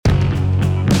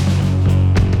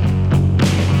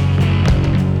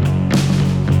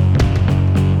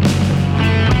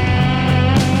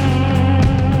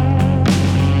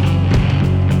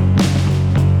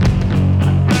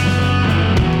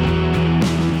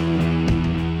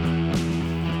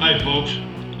folks,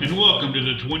 and welcome to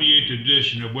the 28th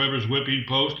edition of Weber's Whipping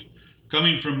Post,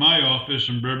 coming from my office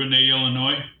in Bourbonnais,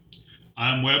 Illinois.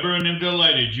 I'm Weber, and I'm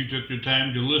delighted you took the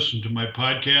time to listen to my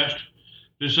podcast.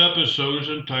 This episode is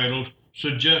entitled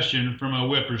Suggestion from a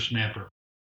Whippersnapper.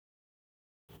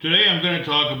 Today I'm going to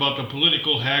talk about the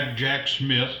political hack Jack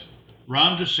Smith,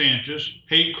 Ron DeSantis,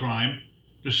 hate crime,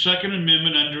 the Second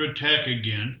Amendment under attack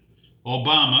again,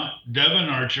 Obama, Devon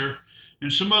Archer,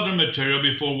 and some other material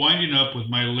before winding up with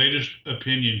my latest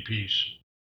opinion piece.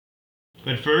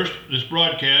 But first, this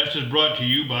broadcast is brought to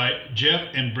you by Jeff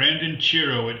and Brandon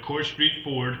Chiro at Court Street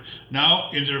Ford,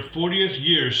 now in their 40th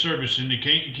year servicing the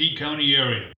Kankakee County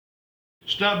area.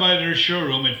 Stop by their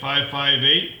showroom at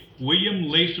 558 William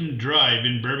Latham Drive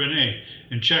in Bourbonnais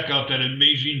and check out that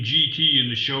amazing GT in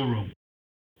the showroom.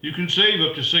 You can save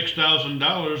up to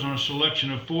 $6,000 on a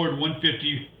selection of Ford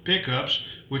 150 pickups,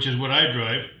 which is what I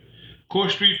drive.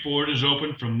 Court Street Ford is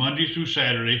open from Monday through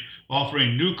Saturday,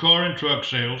 offering new car and truck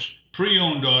sales,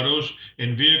 pre-owned autos,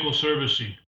 and vehicle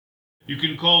servicing. You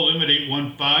can call them at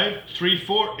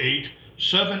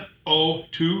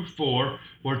 815-348-7024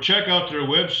 or check out their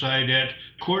website at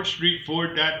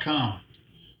courtstreetford.com.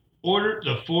 Order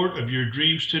the Ford of your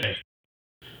dreams today.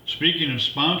 Speaking of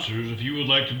sponsors, if you would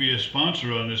like to be a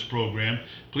sponsor on this program,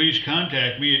 please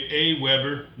contact me at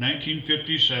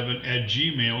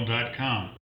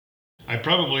aweber1957@gmail.com. I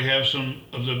probably have some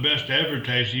of the best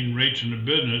advertising rates in the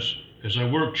business as I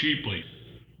work cheaply.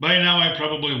 By now I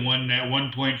probably won that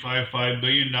 $1.55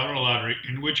 billion lottery,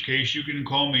 in which case you can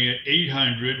call me at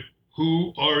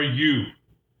 800-WHO-ARE-YOU?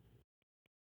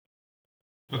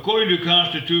 According to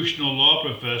constitutional law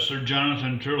professor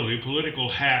Jonathan Turley, political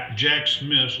hack Jack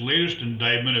Smith's latest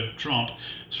indictment of Trump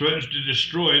threatens to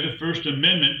destroy the First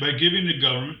Amendment by giving the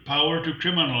government power to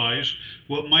criminalize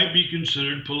what might be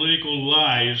considered political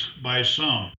lies by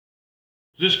some.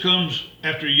 This comes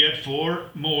after yet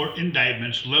 4 more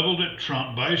indictments leveled at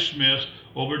Trump by Smith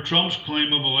over Trump's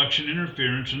claim of election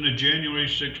interference in the January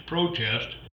 6th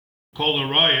protest, called a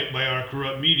riot by our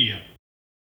corrupt media.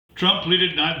 Trump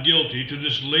pleaded not guilty to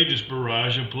this latest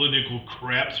barrage of political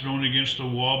crap thrown against the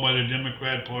wall by the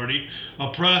Democrat Party, a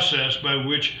process by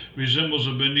which resembles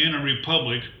a banana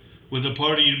republic with the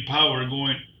party in power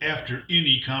going after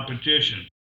any competition.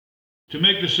 To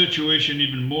make the situation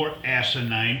even more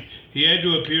asinine, he had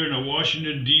to appear in a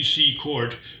Washington, D.C.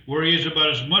 court where he has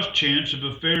about as much chance of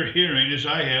a fair hearing as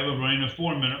I have of running a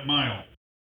 4-minute mile.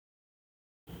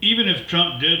 Even if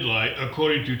Trump did lie,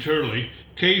 according to Turley,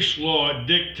 case law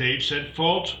dictates that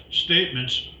false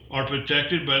statements are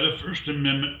protected by the First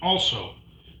Amendment also.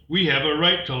 We have a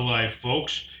right to lie,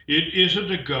 folks. It isn't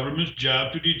the government's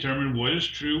job to determine what is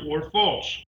true or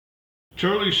false.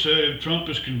 Turley said if Trump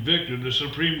is convicted, the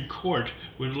Supreme Court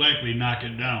would likely knock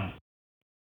it down.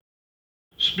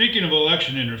 Speaking of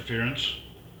election interference,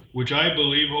 which I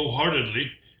believe wholeheartedly,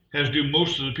 as do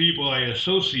most of the people I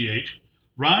associate,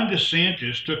 Ron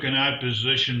DeSantis took an odd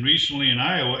position recently in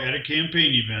Iowa at a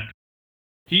campaign event.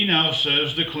 He now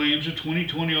says the claims of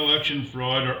 2020 election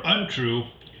fraud are untrue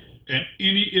and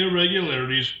any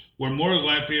irregularities were more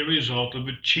likely a result of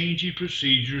changing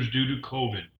procedures due to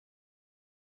COVID.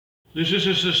 This is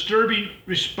a disturbing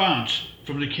response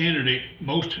from the candidate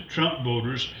most Trump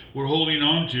voters were holding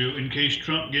on to in case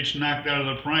Trump gets knocked out of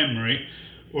the primary,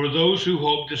 or those who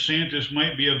hope DeSantis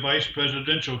might be a vice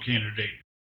presidential candidate.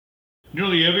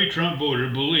 Nearly every Trump voter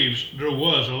believes there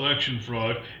was election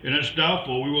fraud, and it's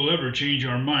doubtful we will ever change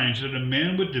our minds that a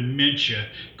man with dementia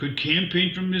could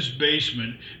campaign from his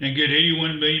basement and get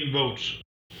 81 million votes.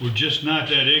 We're just not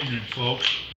that ignorant, folks.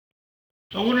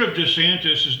 I wonder if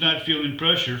DeSantis is not feeling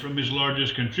pressure from his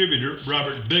largest contributor,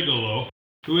 Robert Bigelow,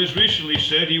 who has recently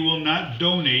said he will not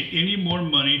donate any more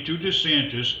money to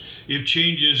DeSantis if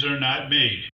changes are not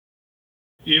made.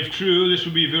 If true, this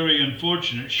would be very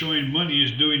unfortunate, showing money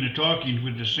is doing the talking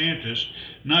with DeSantis,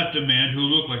 not the man who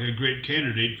looked like a great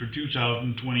candidate for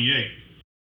 2028.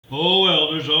 Oh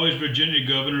well, there's always Virginia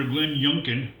Governor Glenn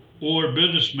Youngkin or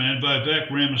businessman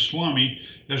Vivek Ramaswamy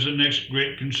as the next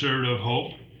great conservative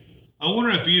hope. I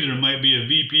wonder if either might be a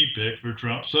VP pick for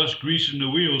Trump, thus greasing the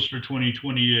wheels for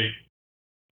 2028.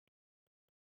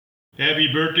 Happy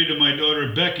birthday to my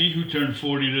daughter Becky, who turned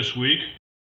 40 this week.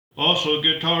 Also,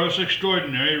 guitarist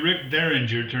extraordinary Rick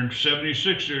Derringer turned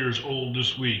 76 years old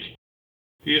this week.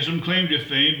 He has some claim to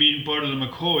fame being part of the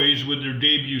McCoys with their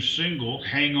debut single,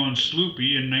 Hang On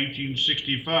Sloopy, in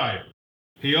 1965.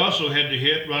 He also had the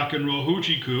hit Rock and Roll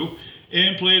Hoochie Coo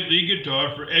and played lead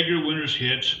guitar for Edgar Winter's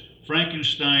hits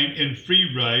Frankenstein and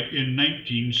Free Ride in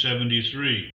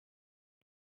 1973.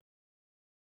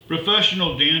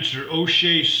 Professional dancer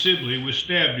O'Shea Sibley was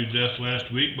stabbed to death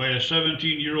last week by a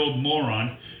 17-year-old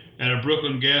moron at a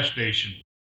Brooklyn gas station.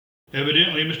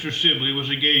 Evidently, Mr. Sibley was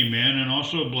a gay man and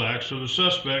also black, so the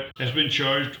suspect has been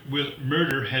charged with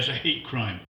murder as a hate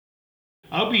crime.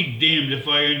 I'll be damned if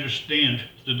I understand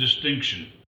the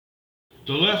distinction.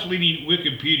 The left-leaning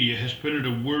Wikipedia has printed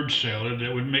a word salad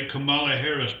that would make Kamala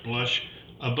Harris blush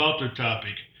about the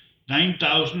topic.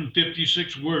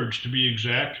 9,056 words to be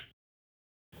exact.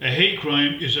 A hate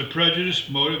crime is a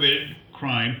prejudice-motivated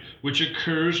crime which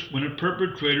occurs when a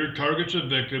perpetrator targets a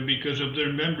victim because of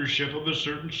their membership of a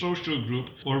certain social group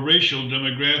or racial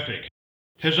demographic.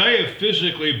 As I have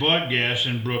physically bought gas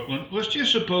in Brooklyn, let's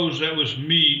just suppose that was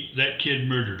me that kid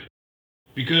murdered.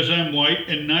 Because I'm white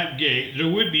and not gay, there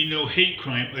would be no hate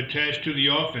crime attached to the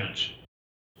offense.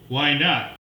 Why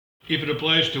not? If it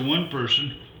applies to one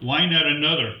person, why not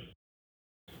another?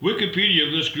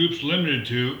 Wikipedia lists groups limited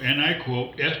to, and I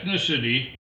quote,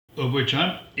 ethnicity, of which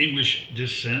I'm English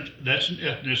descent, that's an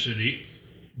ethnicity,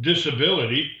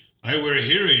 disability, I wear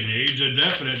hearing aids, a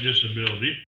definite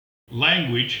disability,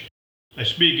 language, I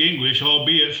speak English,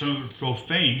 albeit somewhat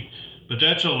profane, but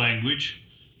that's a language,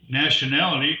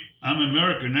 nationality, I'm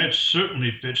American, that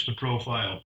certainly fits the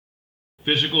profile.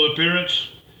 Physical appearance,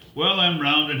 well, I'm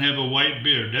round and have a white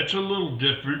beard, that's a little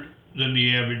different than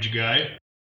the average guy.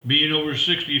 Being over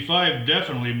 65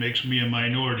 definitely makes me a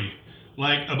minority,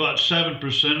 like about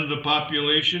 7% of the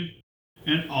population,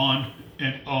 and on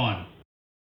and on.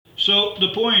 So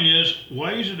the point is,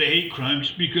 why is it a hate crime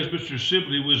just because Mr.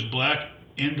 Sibley was black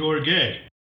and or gay?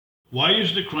 Why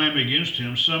is the crime against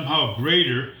him somehow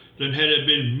greater than had it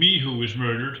been me who was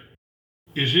murdered?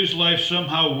 Is his life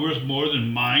somehow worth more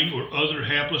than mine or other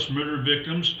hapless murder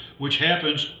victims, which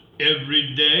happens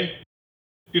every day?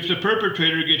 If the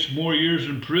perpetrator gets more years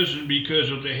in prison because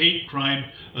of the hate crime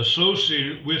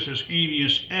associated with his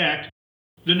heinous act,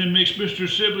 then it makes Mr.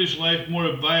 Sibley's life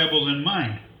more viable than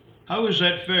mine. How is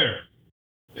that fair?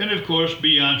 And of course,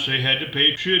 Beyonce had to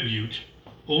pay tribute.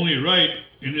 Only right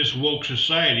in this woke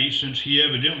society, since he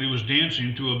evidently was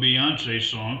dancing to a Beyonce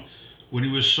song when he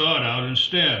was sought out and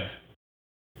stabbed.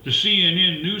 The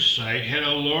CNN news site had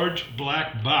a large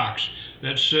black box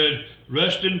that said,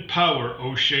 "Rest in power,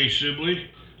 O'Shea Sibley,"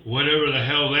 whatever the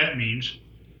hell that means.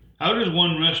 How does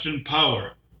one rest in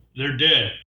power? They're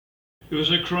dead. It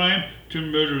was a crime to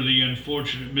murder the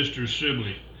unfortunate Mr.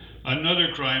 Sibley.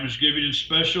 Another crime is giving him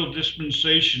special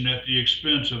dispensation at the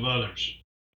expense of others.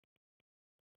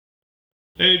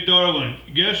 Hey Darwin,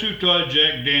 guess who taught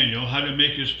Jack Daniel how to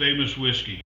make his famous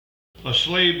whiskey? A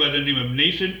slave by the name of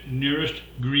Nathan Nearest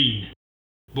Green.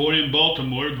 Born in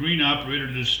Baltimore, Green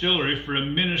operated a distillery for a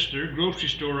minister, grocery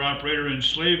store operator, and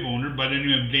slave owner by the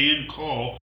name of Dan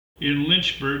Call in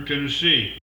Lynchburg,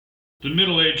 Tennessee. The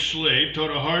middle-aged slave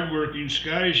taught a hard-working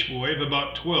Scottish boy of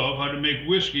about 12 how to make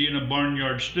whiskey in a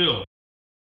barnyard still.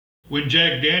 When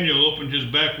Jack Daniel opened his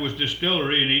backwoods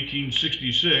distillery in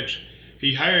 1866,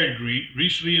 he hired Green,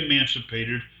 recently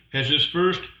emancipated, as his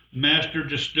first master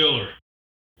distiller.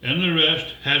 And the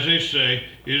rest, as they say,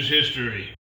 is history.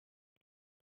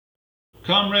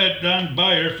 Comrade Don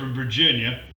Beyer from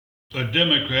Virginia, a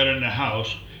Democrat in the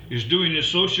House, is doing his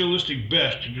socialistic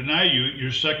best to deny you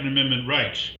your Second Amendment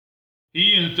rights.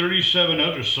 He and 37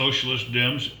 other socialist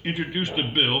Dems introduced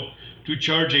a bill to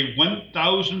charge a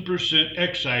 1,000%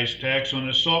 excise tax on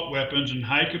assault weapons and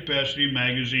high-capacity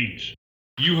magazines.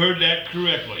 You heard that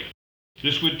correctly.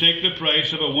 This would take the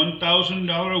price of a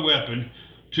 $1,000 weapon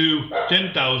to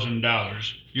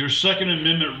 $10,000. Your Second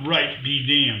Amendment right be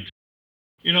damned.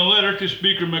 In a letter to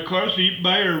Speaker McCarthy,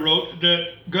 Beyer wrote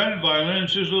that gun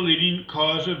violence is the leading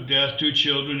cause of death to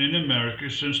children in America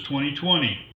since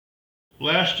 2020.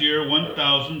 Last year,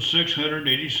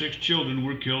 1,686 children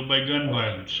were killed by gun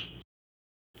violence.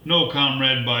 No,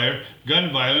 Comrade Beyer,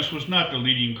 gun violence was not the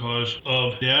leading cause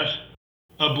of death.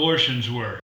 Abortions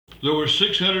were. There were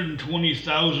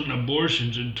 620,000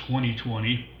 abortions in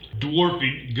 2020,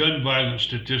 dwarfing gun violence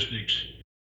statistics.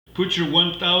 Put your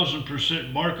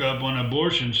 1,000% markup on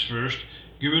abortions first,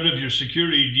 get rid of your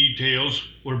security details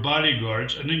or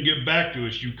bodyguards, and then get back to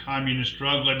us, you communist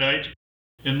troglodyte,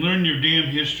 and learn your damn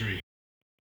history.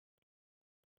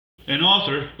 An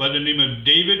author by the name of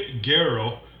David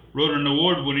Garrow wrote an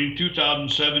award-winning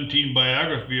 2017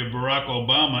 biography of Barack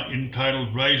Obama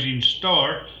entitled Rising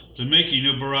Star, The Making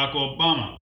of Barack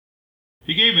Obama.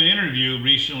 He gave an interview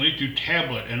recently to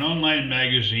Tablet, an online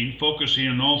magazine focusing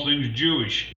on all things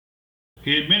Jewish.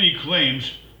 He had many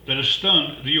claims that have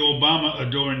stunned the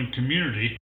Obama-adoring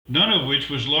community, none of which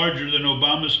was larger than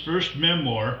Obama's first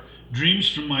memoir, Dreams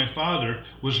from My Father,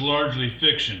 was largely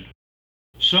fiction.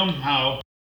 Somehow,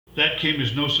 that came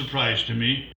as no surprise to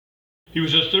me. He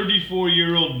was a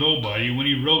 34-year-old nobody when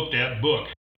he wrote that book.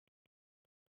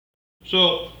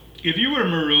 So, If you were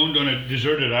marooned on a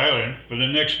deserted island for the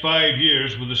next 5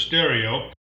 years with a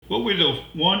stereo, what would the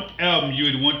one album you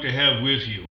would want to have with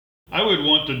you? I would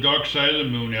want the Dark Side of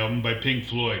the Moon album by Pink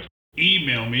Floyd.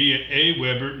 Email me at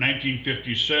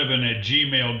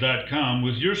aweber1957@gmail.com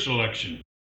with your selection.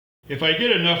 If I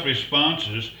get enough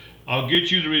responses, I'll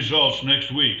get you the results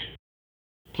next week.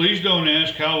 Please don't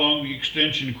ask how long the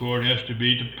extension cord has to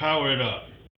be to power it up.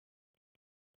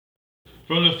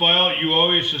 From the file you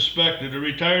always suspected, a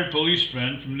retired police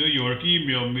friend from New York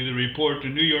emailed me the report the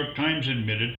New York Times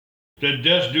admitted that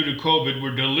deaths due to COVID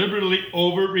were deliberately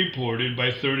overreported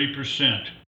by 30%.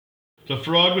 The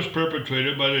fraud was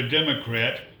perpetrated by the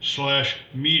Democrat slash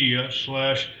media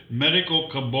slash medical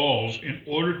cabals in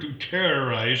order to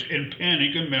terrorize and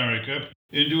panic America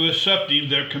into accepting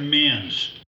their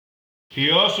commands.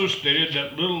 He also stated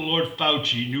that little Lord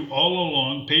Fauci knew all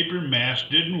along paper masks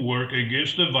didn't work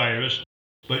against the virus,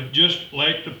 but just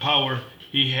like the power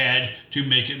he had to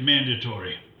make it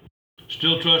mandatory.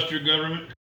 Still trust your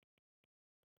government?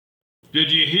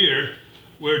 Did you hear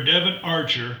where Devin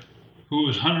Archer, who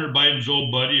was Hunter Biden's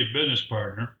old buddy and business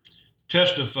partner,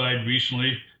 testified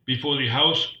recently before the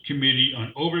House Committee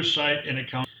on Oversight and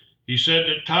Accountability? He said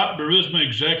that top Burisma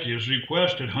executives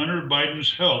requested Hunter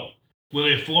Biden's help with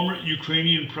a former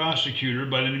Ukrainian prosecutor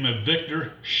by the name of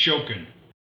Viktor Shokin.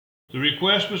 The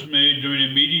request was made during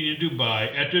a meeting in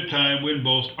Dubai at the time when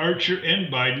both Archer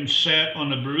and Biden sat on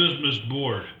the Burisma's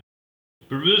board.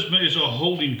 Burisma is a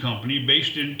holding company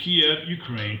based in Kiev,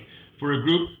 Ukraine, for a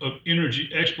group of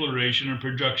energy exploration and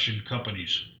production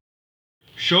companies.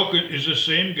 Shokin is the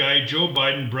same guy Joe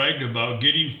Biden bragged about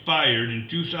getting fired in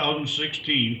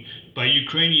 2016 by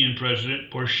Ukrainian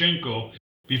President Poroshenko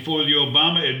before the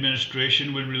Obama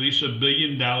administration would release $1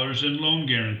 billion in loan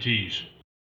guarantees.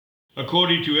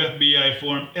 According to FBI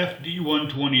Form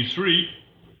FD-123,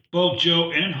 both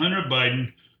Joe and Hunter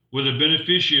Biden were the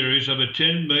beneficiaries of a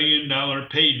 $10 million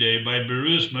payday by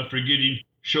Burisma for getting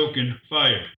Shokin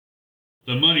fired.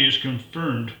 The money is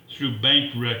confirmed through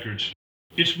bank records.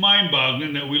 It's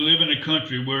mind-boggling that we live in a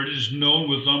country where it is known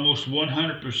with almost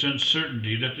 100%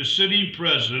 certainty that the sitting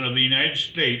president of the United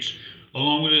States,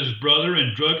 along with his brother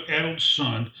and drug-addled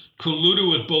son, colluded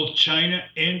with both China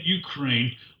and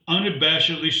Ukraine,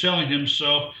 unabashedly selling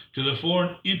himself to the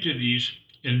foreign entities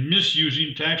and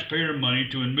misusing taxpayer money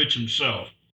to enrich himself.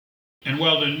 And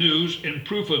while the news and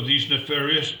proof of these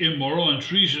nefarious, immoral, and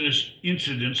treasonous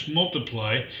incidents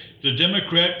multiply, the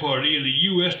Democrat Party and the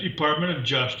U.S. Department of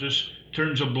Justice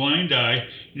turns a blind eye,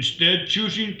 instead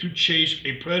choosing to chase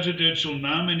a presidential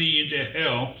nominee into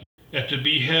hell at the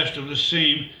behest of the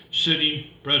same sitting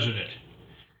president.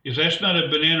 If that's not a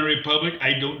banana republic,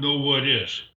 I don't know what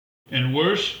is. And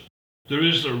worse, there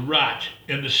is the rot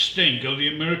and the stink of the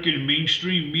American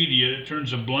mainstream media that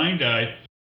turns a blind eye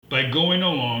by going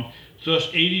along, thus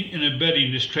aiding and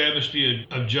abetting this travesty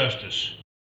of justice.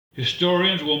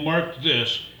 Historians will mark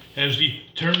this as the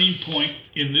turning point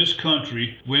in this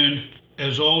country when,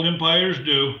 as all empires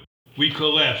do, we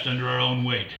collapsed under our own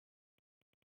weight.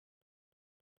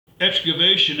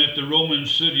 Excavation at the Roman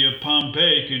city of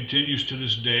Pompeii continues to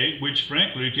this day, which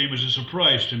frankly came as a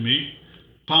surprise to me.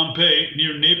 Pompeii,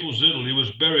 near Naples, Italy,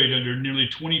 was buried under nearly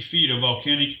 20 feet of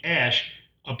volcanic ash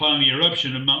upon the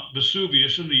eruption of Mount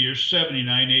Vesuvius in the year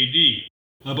 79 AD.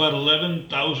 About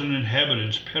 11,000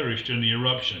 inhabitants perished in the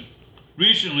eruption.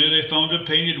 Recently, they found a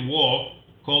painted wall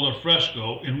called a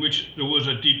fresco in which there was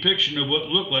a depiction of what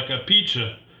looked like a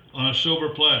pizza on a silver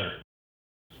platter.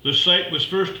 The site was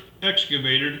first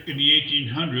excavated in the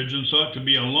 1800s and thought to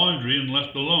be a laundry and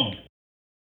left alone.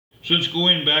 Since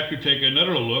going back to take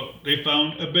another look, they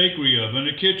found a bakery oven,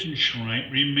 a kitchen shrine,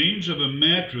 remains of a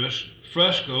mattress,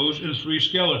 frescoes, and 3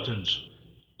 skeletons.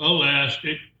 Alas,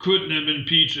 it couldn't have been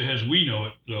pizza as we know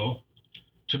it, though.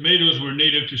 Tomatoes were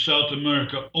native to South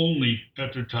America only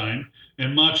at the time,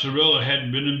 and mozzarella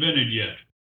hadn't been invented yet.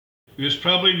 It was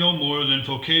probably no more than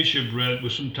focaccia bread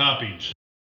with some toppings.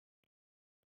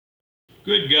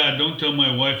 Good God, don't tell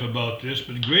my wife about this,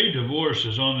 but gray divorce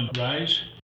is on the rise.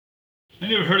 I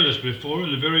never heard of this before,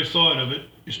 and the very thought of it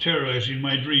is terrorizing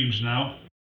my dreams now.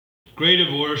 Gray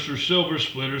divorce or silver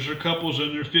splitters are couples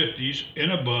in their 50s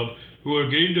and above who are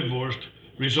getting divorced,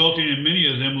 resulting in many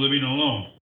of them living alone.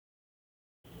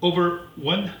 Over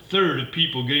 1/3 of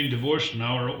people getting divorced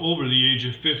now are over the age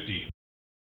of 50.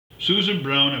 Susan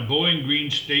Brown at Bowling Green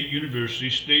State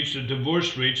University states that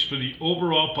divorce rates for the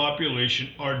overall population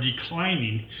are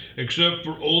declining, except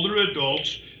for older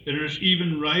adults, and is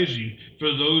even rising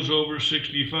for those over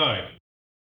 65.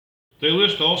 They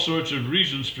list all sorts of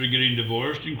reasons for getting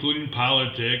divorced, including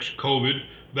politics, COVID,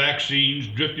 vaccines,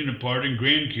 drifting apart, and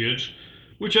grandkids,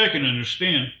 which I can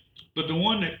understand. But the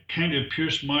one that kind of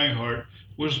pierced my heart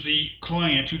was the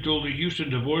client who told the Houston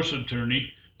divorce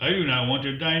attorney, I do not want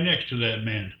to die next to that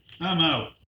man. I'm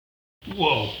out.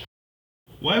 Whoa.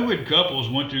 Why would couples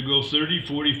want to go 30,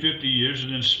 40, 50 years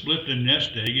and then split the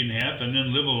nest egg in half and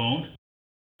then live alone?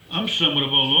 I'm somewhat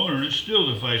of a loner and it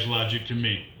still defies logic to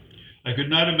me. I could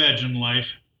not imagine life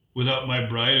without my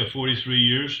bride of 43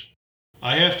 years.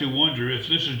 I have to wonder if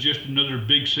this is just another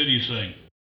big city thing.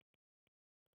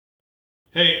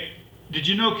 Hey, did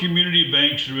you know community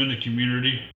banks are in the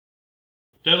community?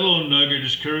 That little nugget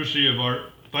is courtesy of our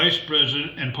Vice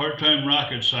President and part-time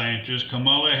rocket scientist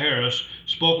Kamala Harris,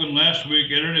 spoken last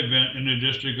week at an event in the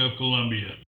District of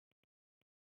Columbia.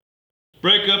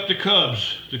 Break up the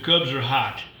Cubs. The Cubs are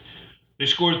hot. They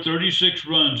scored 36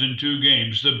 runs in 2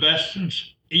 games, the best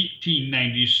since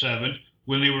 1897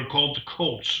 when they were called the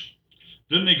Colts.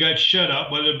 Then they got shut out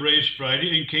by the Braves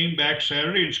Friday and came back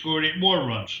Saturday and scored 8 more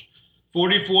runs,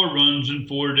 44 runs in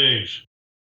 4 days.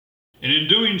 And in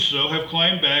doing so have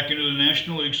climbed back into the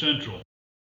National League Central.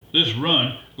 This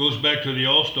run goes back to the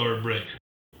All-Star break.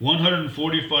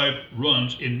 145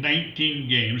 runs in 19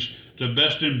 games, the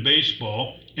best in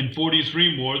baseball, and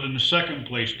 43 more than the second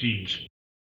place teams.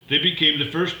 They became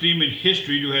the first team in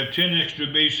history to have 10 extra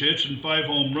base hits and 5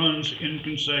 home runs in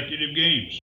consecutive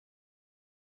games.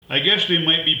 I guess they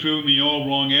might be proving me all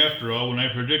wrong after all when I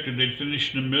predicted they'd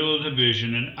finish in the middle of the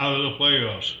division and out of the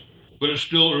playoffs. But it's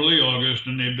still early August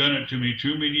and they've done it to me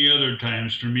too many other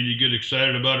times for me to get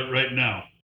excited about it right now.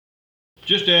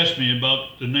 Just ask me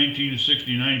about the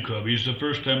 1969 Cubbies, the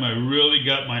first time I really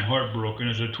got my heart broken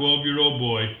as a 12-year-old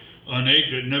boy, an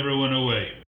ache that never went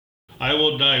away. I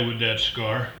will die with that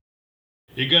scar.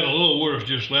 It got a little worse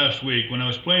just last week when I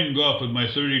was playing golf with my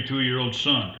 32-year-old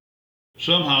son.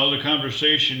 Somehow the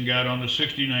conversation got on the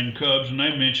 '69 Cubs and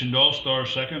I mentioned All-Star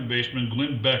second baseman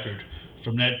Glenn Beckert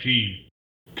from that team.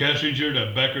 Kessinger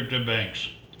to Beckert to Banks.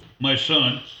 My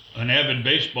son, an avid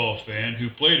baseball fan who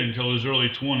played until his early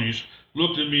 20s,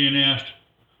 looked at me and asked,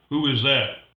 "Who is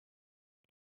that?"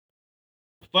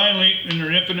 Finally, in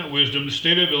their infinite wisdom, the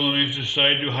state of Illinois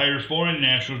decided to hire foreign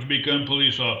nationals to become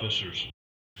police officers.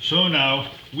 So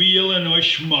now, we Illinois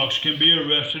schmucks can be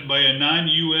arrested by a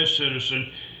non-U.S.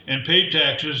 citizen and pay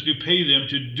taxes to pay them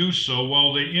to do so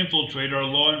while they infiltrate our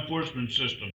law enforcement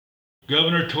system.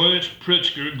 Governor Toilet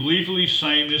Pritzker gleefully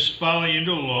signed this folly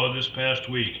into law this past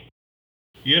week.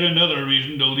 Yet another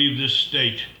reason to leave this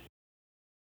state.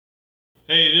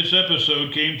 Hey, this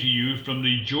episode came to you from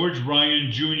the George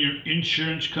Ryan Jr.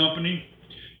 Insurance Company.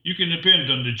 You can depend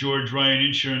on the George Ryan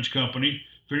Insurance Company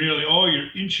for nearly all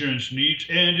your insurance needs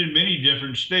and in many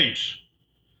different states.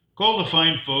 Call the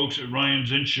fine folks at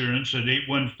Ryan's Insurance at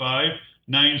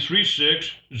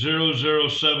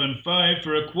 815-936-0075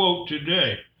 for a quote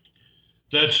today.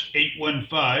 That's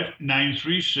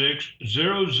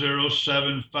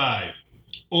 815-936-0075.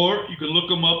 Or you can look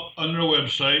them up on their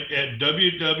website at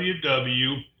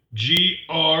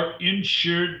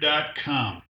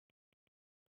www.grinsured.com.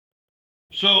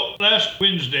 So last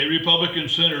Wednesday, Republican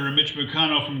Senator Mitch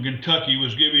McConnell from Kentucky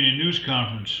was giving a news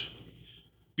conference.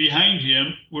 Behind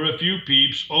him were a few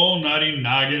peeps, all nodding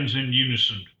noggins in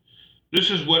unison. This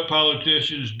is what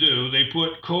politicians do. They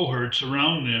put cohorts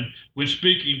around them when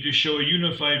speaking to show a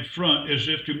unified front as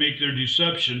if to make their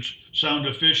deceptions sound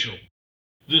official.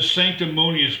 This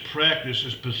sanctimonious practice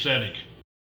is pathetic.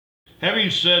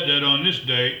 Having said that, on this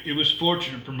day, it was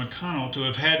fortunate for McConnell to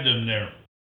have had them there.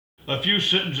 A few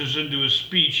sentences into his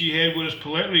speech, he had what is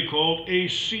politely called a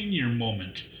senior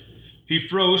moment. He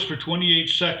froze for 28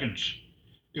 seconds.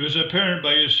 It was apparent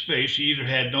by his face he either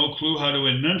had no clue how to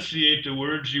enunciate the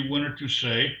words he wanted to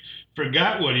say,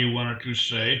 forgot what he wanted to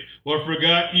say, or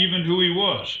forgot even who he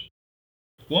was.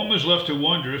 One was left to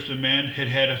wonder if the man had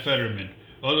had a Fetterman,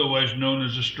 otherwise known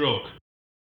as a stroke.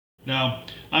 Now,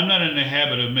 I'm not in the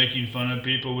habit of making fun of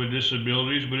people with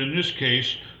disabilities, but in this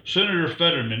case, Senator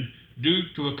Fetterman, due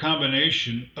to a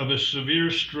combination of a severe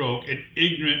stroke and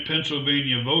ignorant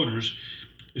Pennsylvania voters,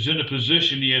 is in a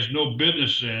position he has no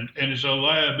business in and is a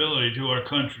liability to our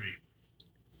country.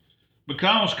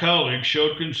 McConnell's colleagues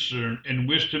showed concern and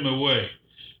whisked him away,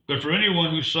 but for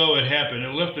anyone who saw it happen,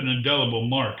 it left an indelible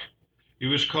mark. It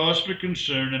was cause for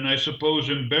concern and I suppose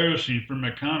embarrassing for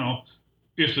McConnell,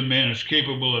 if the man is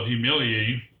capable of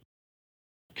humiliating.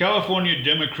 California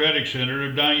Democratic Senator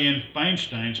Dianne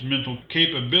Feinstein's mental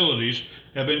capabilities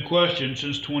have been questioned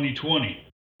since 2020.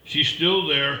 She's still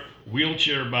there,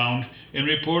 wheelchair bound, and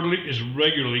reportedly is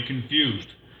regularly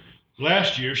confused.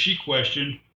 Last year, she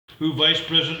questioned who Vice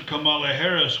President Kamala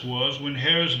Harris was when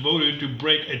Harris voted to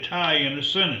break a tie in the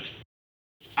Senate.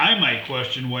 I might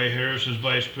question why Harris is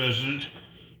vice president,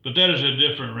 but that is a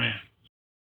different rant.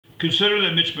 Consider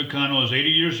that Mitch McConnell is 80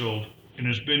 years old and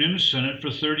has been in the Senate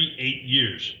for 38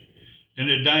 years, and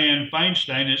that Dianne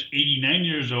Feinstein is 89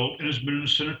 years old and has been in the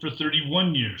Senate for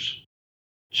 31 years.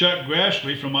 Chuck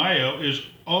Grassley from Iowa is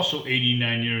also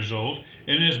 89 years old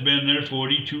and has been there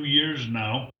 42 years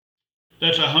now.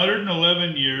 That's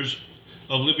 111 years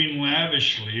of living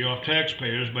lavishly off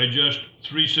taxpayers by just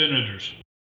 3 senators.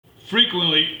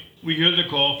 Frequently, we hear the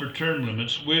call for term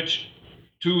limits, which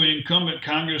to an incumbent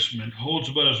congressman holds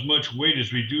about as much weight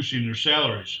as reducing their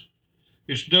salaries.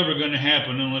 It's never going to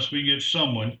happen unless we get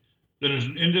someone that is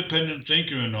an independent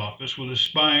thinker in office with a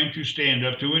spine to stand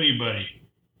up to anybody.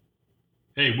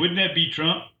 Hey, wouldn't that be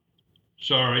Trump?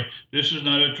 Sorry, this is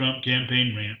not a Trump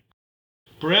campaign rant.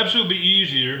 Perhaps it would be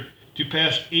easier to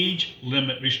pass age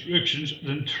limit restrictions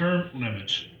than term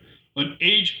limits. An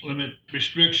age limit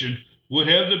restriction would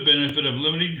have the benefit of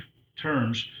limiting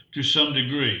terms to some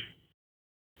degree.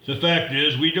 The fact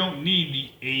is, we don't need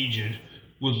the aged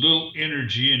with little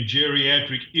energy and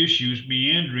geriatric issues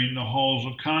meandering the halls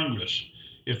of Congress.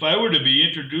 If I were to be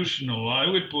introducing a law, I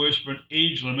would push for an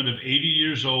age limit of 80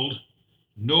 years old.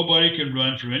 Nobody can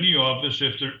run for any office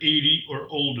if they're 80 or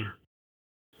older.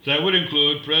 That would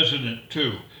include president,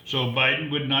 too, so Biden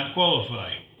would not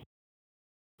qualify.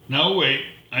 Now wait,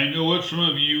 I know what some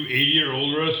of you 80 or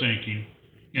older are thinking,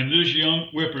 and this young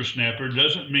whippersnapper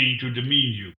doesn't mean to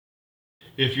demean you.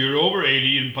 If you're over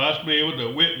 80 and possibly able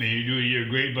to whip me due to your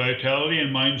great vitality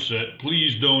and mindset,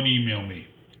 please don't email me.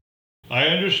 I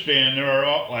understand there are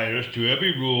outliers to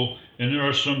every rule, and there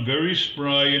are some very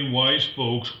spry and wise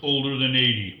folks older than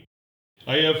 80.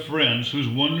 I have friends whose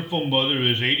wonderful mother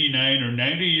is 89 or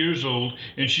 90 years old,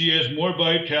 and she has more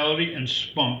vitality and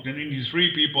spunk than any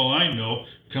 3 people I know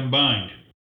combined.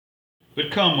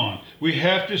 But come on, we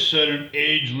have to set an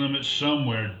age limit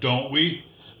somewhere, don't we?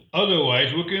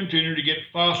 Otherwise, we'll continue to get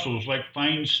fossils like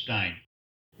Feinstein,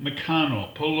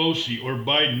 McConnell, Pelosi, or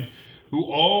Biden, who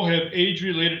all have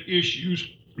age-related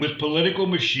issues with political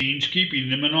machines keeping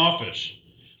them in office.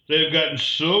 They have gotten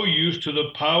so used to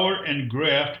the power and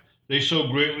graft they so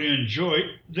greatly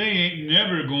enjoy, they ain't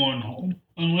never going home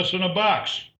unless in a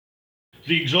box.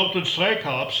 The exalted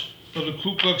cyclops of the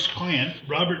Ku Klux Klan,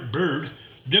 Robert Byrd,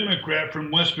 Democrat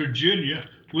from West Virginia,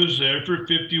 was there for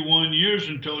 51 years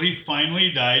until he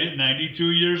finally died at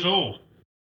 92 years old.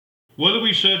 Whether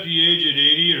we set the age at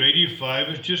 80 or 85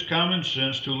 is just common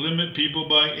sense to limit people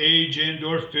by age and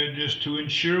or fitness to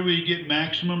ensure we get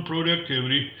maximum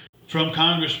productivity from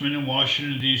congressmen in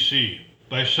Washington, D.C.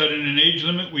 By setting an age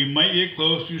limit, we might get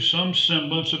close to some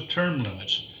semblance of term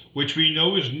limits, which we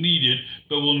know is needed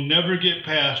but will never get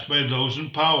passed by those in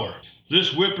power.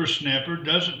 This whippersnapper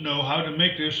doesn't know how to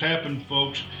make this happen,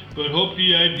 folks, but hope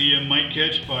the idea might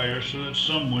catch fire so that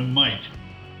someone might.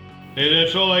 Hey,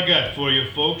 that's all I got for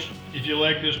you, folks. If you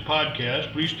like this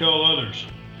podcast, please tell others.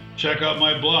 Check out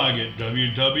my blog at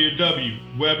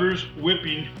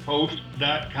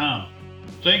www.weberswhippingpost.com.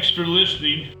 Thanks for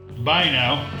listening. Bye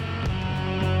now.